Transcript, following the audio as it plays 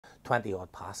20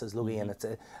 odd passes, Louis, and it's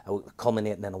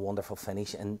culminating in a wonderful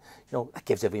finish, and that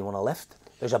gives everyone a lift.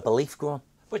 There's a belief growing.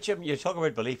 But Jim, you talk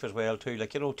about belief as well too.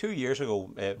 Like 2 years ago,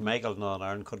 Michael and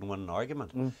Ireland couldn't win an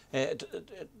argument.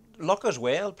 Luck as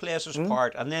well plays its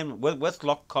part, and then with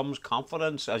luck comes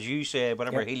confidence. As you say,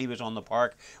 whenever Healy was on the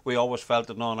park, we always felt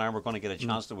that Northern Ireland were going to get a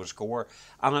chance to score,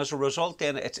 and as a result,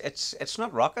 then it's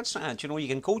not rocket science. You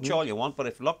can coach all you want, but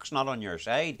if luck's not on your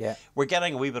side, we're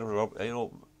getting a wee bit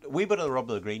of the rub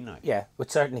of the green now. Yeah,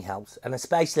 which certainly helps, and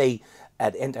especially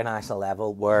at international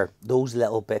level, where those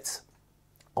little bits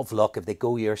of luck, if they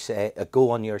go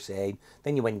on your side,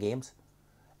 then you win games,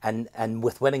 and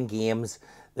with winning games,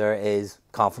 there is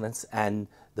confidence, and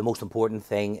the most important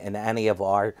thing in any of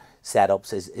our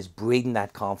setups is breeding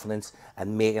that confidence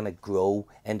and making it grow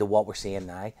into what we're seeing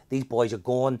now. These boys are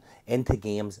going into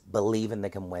games believing they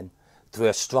can win through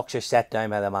a structure set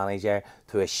down by the manager,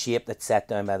 through a shape that's set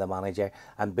down by the manager,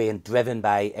 and being driven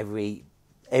by every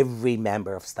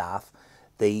member of staff.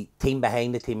 The team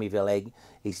behind the team, if you like,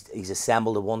 he's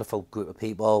assembled a wonderful group of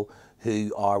people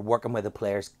who are working with the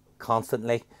players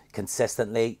constantly,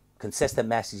 consistent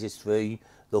messages through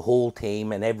the whole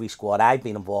team and every squad I've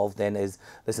been involved in is,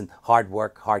 listen, hard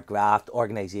work, hard graft,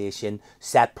 organisation,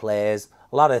 set plays,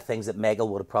 a lot of the things that Michael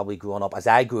would have probably grown up as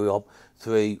I grew up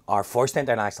through our first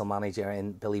international manager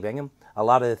in Billy Bingham. A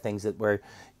lot of the things that were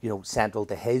central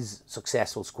to his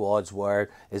successful squads were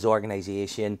his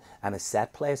organisation and his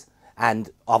set plays,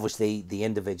 and obviously the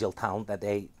individual talent that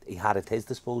he had at his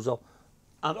disposal.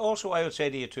 And also, I would say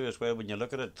to you too as well, when you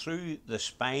look at it through the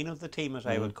spine of the team, as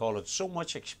I would call it, so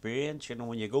much experience.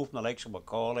 When you go from the likes of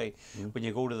Macaulay, when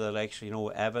you go to the likes,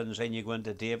 Evans, then you go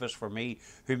into Davis, for me,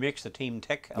 who makes the team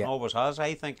tick and always has,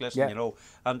 I think. Listen,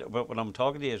 but when I'm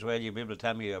talking to you as well, you'll be able to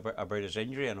tell me about his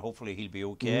injury, and hopefully he'll be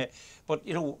okay. But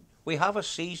we have a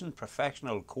seasoned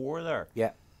professional core there.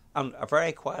 Yeah. And a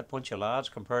very quiet bunch of lads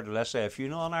compared to, let's say, a few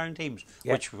Northern Ireland teams,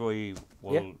 which we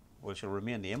will. We shall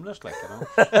remain nameless, like,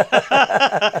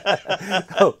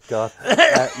 Oh, God.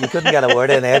 You couldn't get a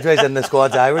word in edgeways in the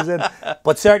squads I was in.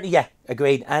 But certainly,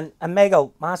 agreed. And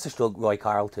Michael, masterstroke Roy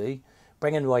Carroll too.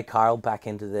 Bringing Roy Carroll back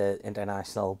into the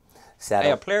international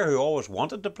setup. A player who always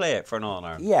wanted to play for Northern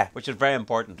Ireland. Yeah. Which is very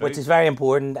important too. Which is very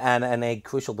important and in a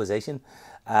crucial position,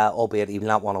 albeit he will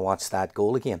not want to watch that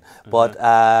goal again. But,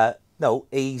 no,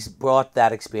 he's brought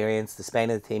that experience. The spine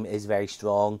of the team is very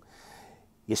strong.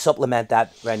 You supplement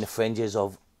that around the fringes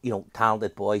of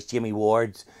talented boys. Jimmy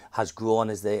Ward has grown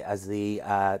as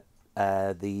the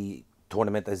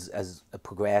tournament has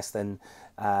progressed, and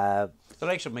the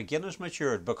likes of McGuinness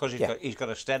matured because he's got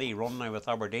a steady run now with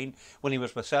Aberdeen. When he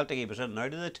was with Celtic, he was in and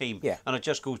out of the team, and it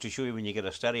just goes to show you when you get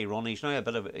a steady run. He's now a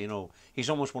bit of he's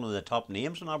almost one of the top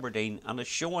names in Aberdeen, and it's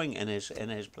showing in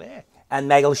his play. And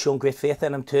Michael's shown great faith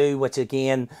in him too, which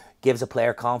again gives a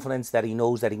player confidence that he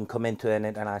knows that he can come into an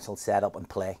international setup and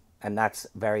play, and that's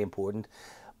very important.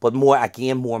 But more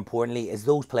importantly, is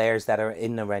those players that are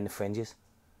in and around the fringes,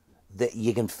 that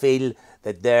you can feel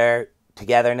that their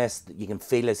togetherness. You can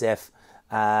feel as if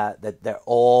that they're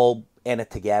all in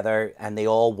it together, and they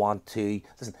all want to.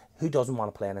 Listen, who doesn't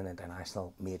want to play in an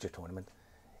international major tournament?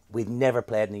 We've never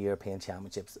played in the European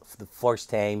Championships for the first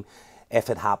time, if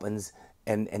it happens,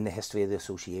 in the history of the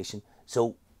association.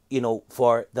 So,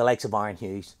 for the likes of Aaron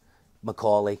Hughes,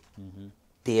 Macaulay,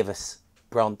 Davis,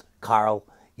 Brunt, Carroll,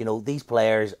 these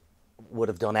players would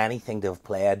have done anything to have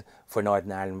played for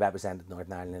Northern Ireland, represented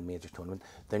Northern Ireland in a major tournament.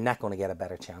 They're not going to get a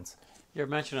better chance. You're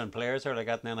mentioning players there like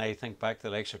that, and then I think back to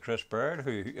the likes of Chris Bird,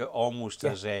 who almost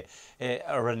has a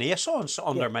renaissance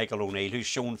under Michael O'Neill, who's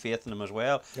shown faith in him as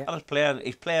well. And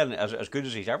he's playing as good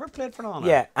as he's ever played for Northern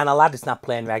Ireland. Yeah, and a lad that's not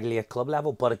playing regularly at club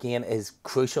level, but again is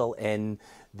crucial in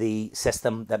the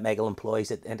system that Michael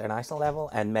employs at international level.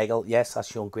 And Michael, yes, has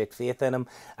shown great faith in him.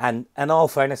 And in all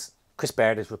fairness, Chris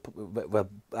Bird is,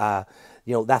 that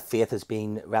faith has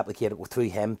been replicated through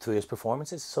him, through his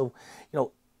performances. So,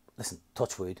 listen,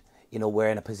 touch wood. We're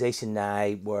in a position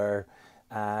now where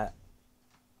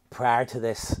prior to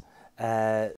this